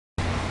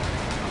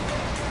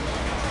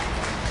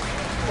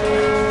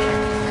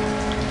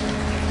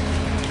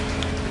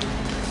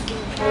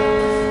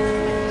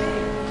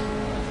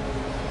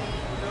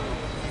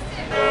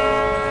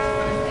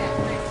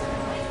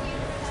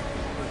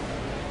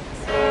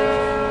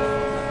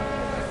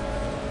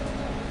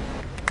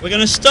We're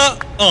going to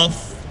start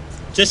off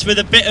just with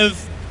a bit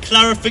of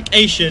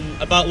clarification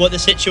about what the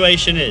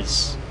situation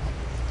is.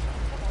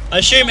 I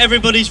assume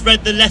everybody's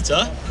read the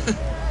letter,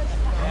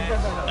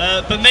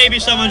 but maybe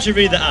someone should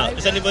read that out.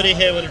 Does anybody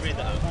here want to read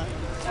that out?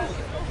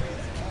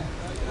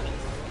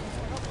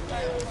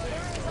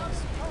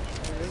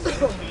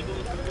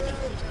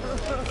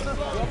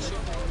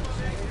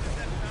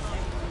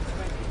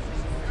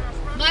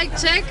 Mic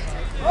check.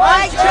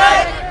 Mic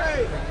check.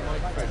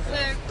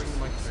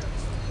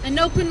 An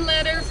open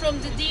letter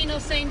from the Dean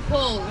of St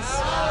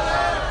Pauls.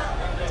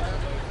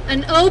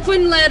 An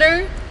open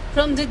letter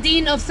from the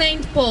Dean of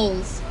St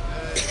Pauls.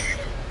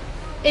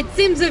 It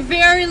seems a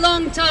very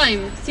long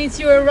time since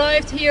you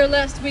arrived here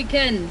last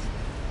weekend.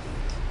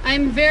 I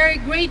am very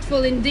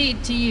grateful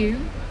indeed to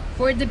you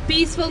for the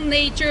peaceful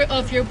nature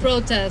of your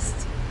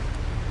protest.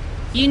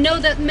 You know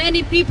that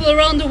many people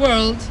around the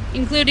world,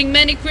 including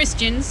many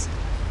Christians,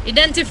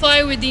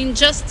 identify with the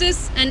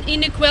injustice and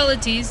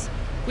inequalities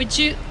which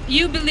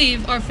you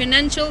believe our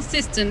financial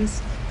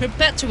systems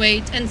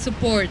perpetuate and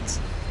support.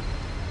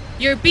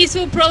 Your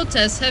peaceful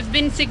protests have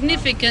been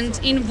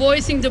significant in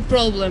voicing the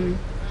problem.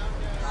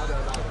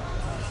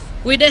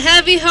 With a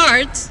heavy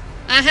heart,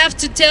 I have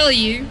to tell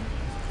you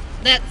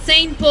that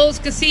St Pauls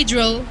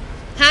Cathedral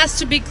has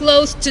to be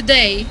closed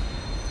today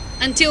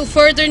until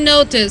further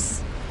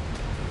notice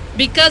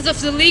because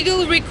of the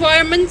legal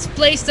requirements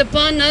placed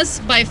upon us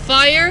by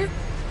fire,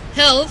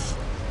 health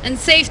and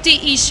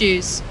safety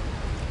issues.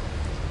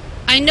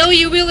 I know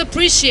you will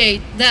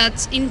appreciate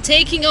that in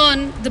taking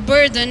on the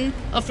burden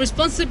of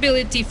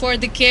responsibility for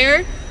the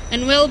care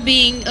and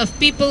well-being of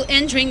people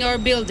entering our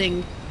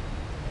building,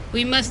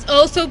 we must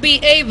also be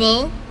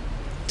able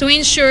to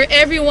ensure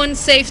everyone's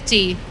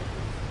safety.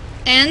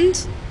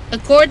 And,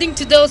 according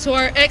to those who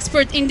are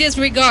expert in this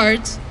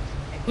regard,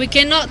 we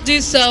cannot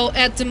do so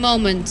at the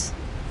moment.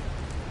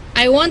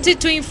 I wanted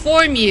to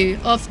inform you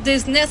of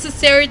this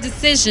necessary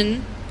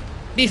decision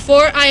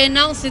before I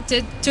announced it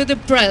to the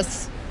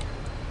press.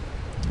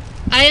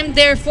 I am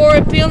therefore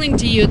appealing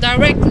to you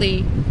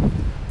directly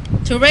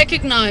to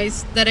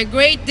recognize that a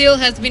great deal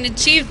has been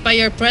achieved by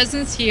your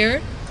presence here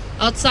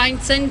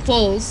outside St.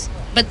 Paul's,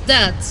 but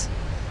that,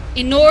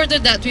 in order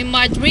that we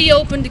might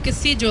reopen the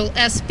cathedral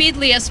as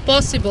speedily as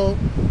possible,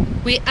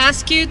 we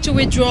ask you to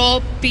withdraw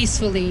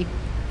peacefully.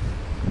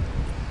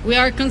 We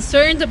are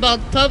concerned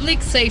about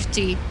public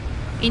safety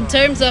in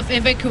terms of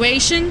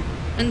evacuation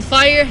and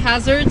fire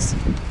hazards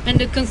and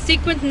the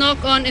consequent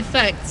knock-on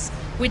effects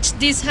which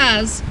this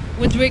has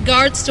with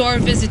regards to our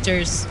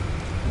visitors.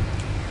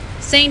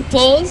 St.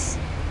 Paul's,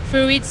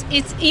 through its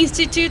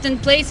institute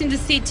and place in the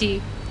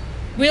city,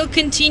 will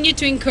continue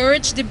to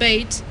encourage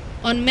debate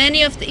on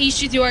many of the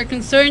issues you are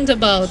concerned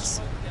about.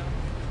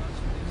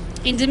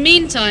 In the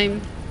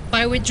meantime,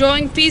 by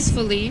withdrawing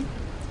peacefully,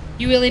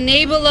 you will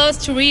enable us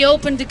to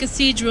reopen the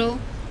cathedral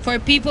for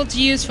people to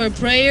use for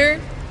prayer,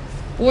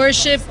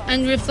 worship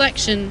and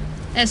reflection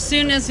as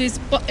soon as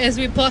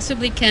we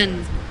possibly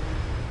can.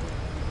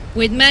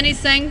 With many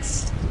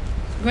thanks,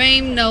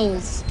 Graham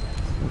Knowles.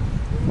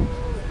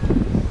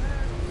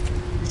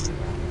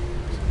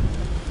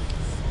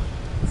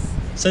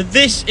 So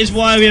this is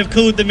why we have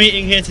called the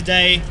meeting here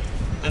today,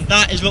 and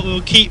that is what we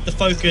will keep the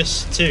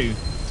focus to.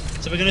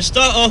 So we're going to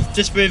start off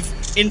just with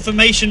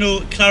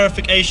informational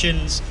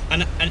clarifications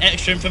and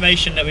extra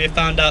information that we have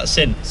found out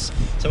since.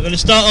 So we're going to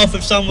start off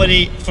with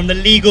somebody from the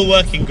legal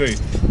working group.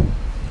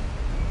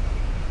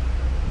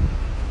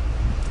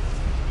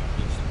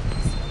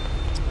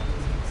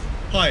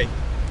 Hi.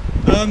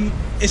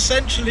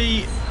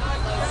 Essentially,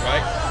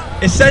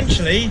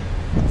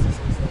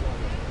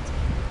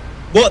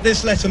 what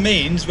this letter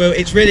means, well,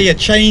 it's really a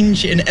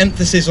change in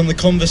emphasis on the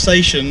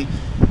conversation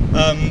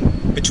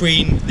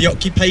between the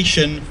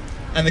occupation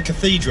and the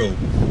cathedral.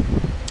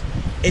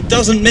 It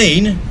doesn't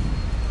mean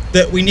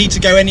that we need to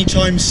go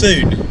anytime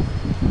soon.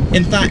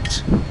 In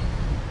fact,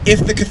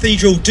 if the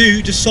cathedral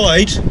do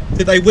decide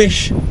that they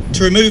wish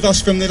to remove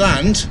us from the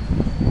land,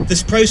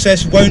 this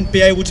process won't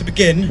be able to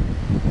begin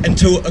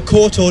until a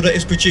court order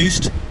is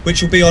produced,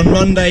 which will be on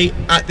Monday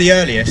at the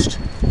earliest.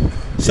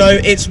 So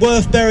it's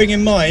worth bearing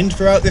in mind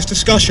throughout this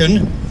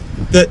discussion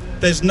that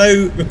there's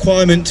no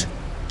requirement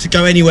to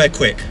go anywhere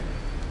quick.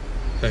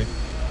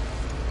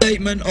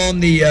 Statement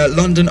on the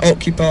London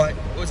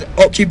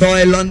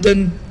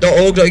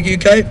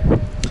OccupyLondon.org.uk.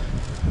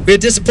 We are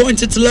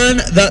disappointed to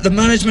learn that the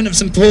management of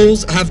St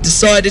Paul's have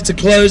decided to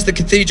close the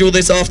cathedral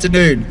this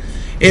afternoon.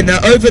 In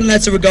their open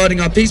letter regarding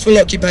our peaceful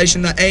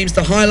occupation that aims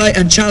to highlight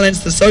and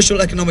challenge the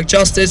social economic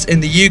justice in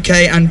the UK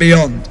and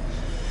beyond.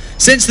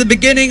 Since the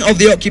beginning of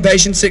the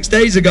occupation 6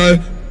 days ago,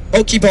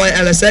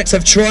 OccupyLSX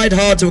have tried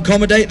hard to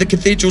accommodate the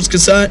cathedral's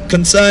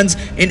concerns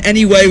in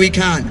any way we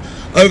can.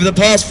 Over the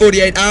past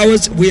 48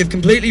 hours, we have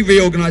completely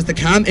reorganised the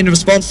camp in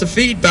response to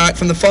feedback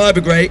from the fire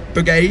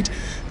brigade,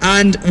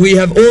 and we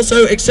have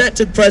also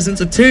accepted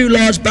presence of 2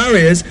 large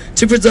barriers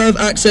to preserve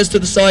access to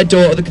the side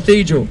door of the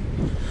cathedral.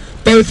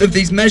 Both of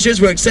these measures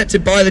were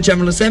accepted by the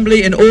General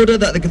Assembly in order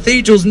that the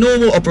cathedral's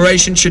normal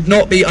operation should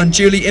not be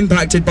unduly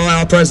impacted by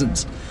our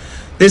presence.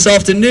 This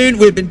afternoon,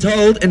 we've been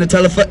told in a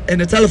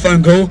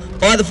telephone call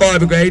by the fire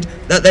brigade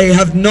that they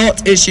have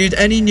not issued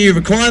any new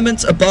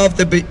requirements above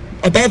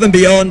and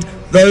beyond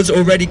those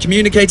already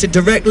communicated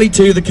directly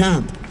to the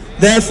camp.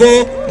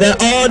 Therefore, there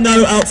are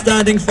no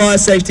outstanding fire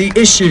safety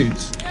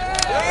issues.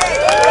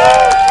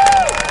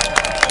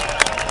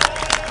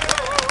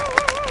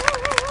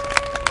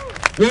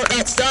 What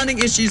outstanding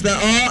issues there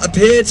are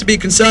appear to be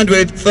concerned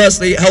with,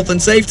 firstly, health and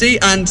safety,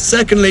 and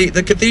secondly,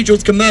 the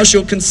cathedral's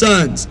commercial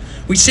concerns.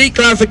 We seek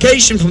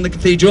clarification from the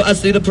cathedral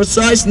as to the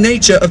precise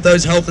nature of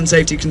those health and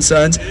safety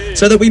concerns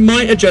so that we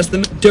might address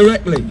them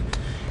directly.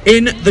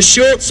 In the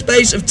short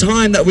space of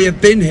time that we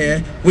have been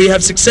here, we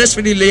have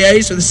successfully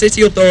liaised with the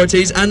city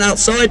authorities and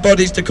outside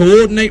bodies to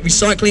coordinate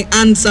recycling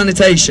and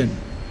sanitation.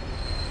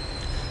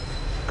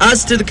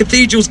 As to the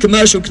cathedral's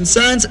commercial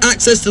concerns,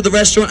 access to the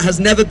restaurant has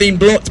never been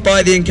blocked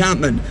by the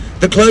encampment.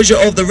 The closure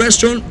of the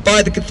restaurant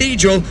by the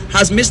cathedral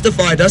has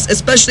mystified us,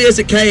 especially as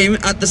it came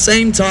at the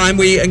same time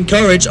we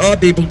encourage our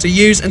people to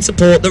use and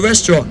support the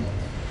restaurant.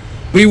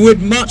 We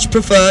would much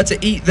prefer to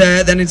eat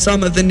there than in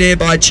some of the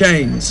nearby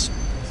chains.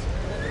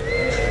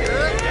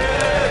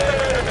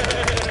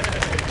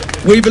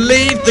 We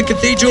believe the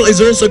cathedral is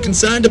also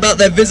concerned about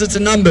their visitor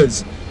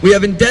numbers. We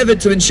have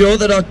endeavoured to ensure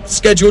that our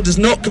schedule does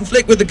not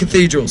conflict with the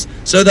cathedral's,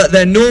 so that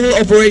their normal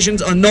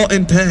operations are not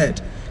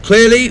impaired.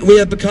 Clearly, we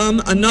have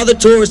become another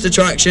tourist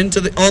attraction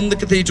on the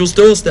cathedral's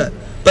doorstep.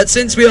 But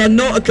since we are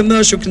not a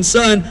commercial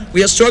concern,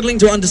 we are struggling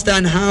to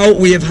understand how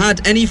we have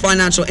had any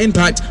financial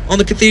impact on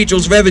the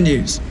cathedral's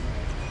revenues.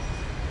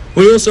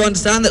 We also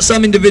understand that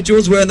some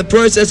individuals were in the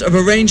process of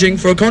arranging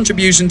for a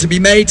contribution to be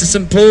made to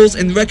St Paul's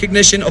in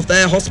recognition of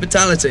their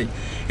hospitality.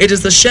 It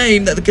is a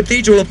shame that the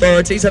cathedral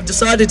authorities have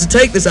decided to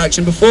take this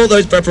action before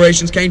those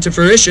preparations came to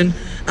fruition,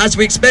 as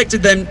we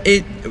expected them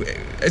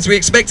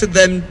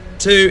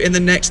to in the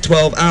next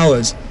 12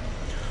 hours.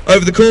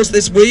 Over the course of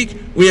this week,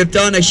 we have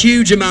done a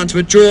huge amount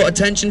to draw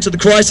attention to the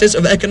crisis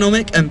of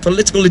economic and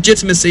political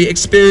legitimacy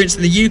experienced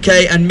in the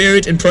UK and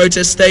mirrored in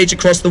protest stage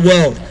across the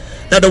world.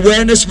 That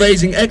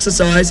awareness-raising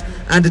exercise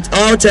and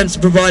our attempts to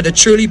provide a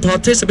truly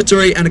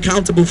participatory and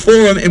accountable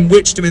forum in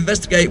which to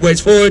investigate ways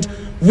forward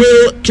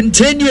will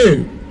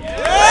continue.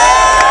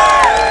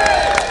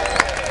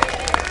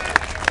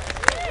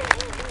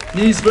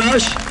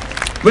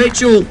 Newsflash.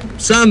 Rachel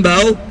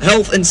Sambell,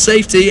 Health and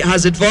Safety,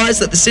 has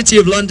advised that the City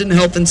of London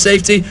Health and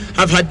Safety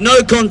have had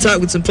no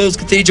contact with St Paul's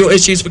Cathedral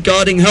issues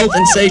regarding health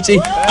and safety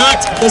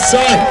at the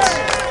site.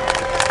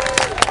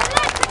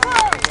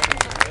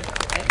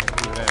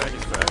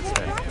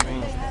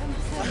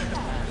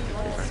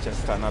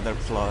 Another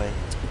ploy.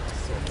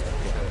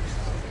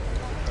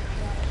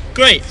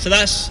 Great, so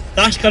that's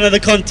kind of the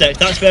context,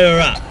 that's where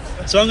we're at.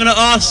 So I'm going to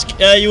ask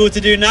you all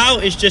to do now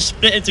is just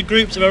split into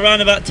groups of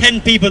around about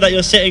 10 people that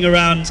you're sitting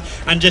around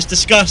and just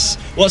discuss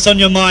what's on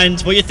your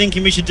mind, what you're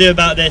thinking we should do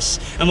about this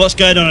and what's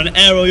going on, and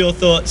air all your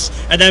thoughts,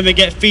 and then we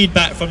get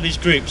feedback from these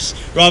groups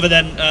rather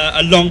than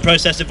a long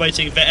process of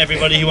waiting for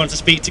everybody who wants to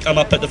speak to come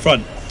up at the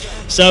front.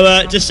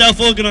 So just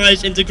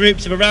self-organise into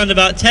groups of around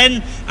about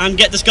 10 and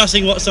get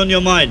discussing what's on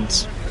your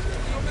minds.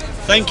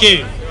 Thank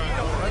you.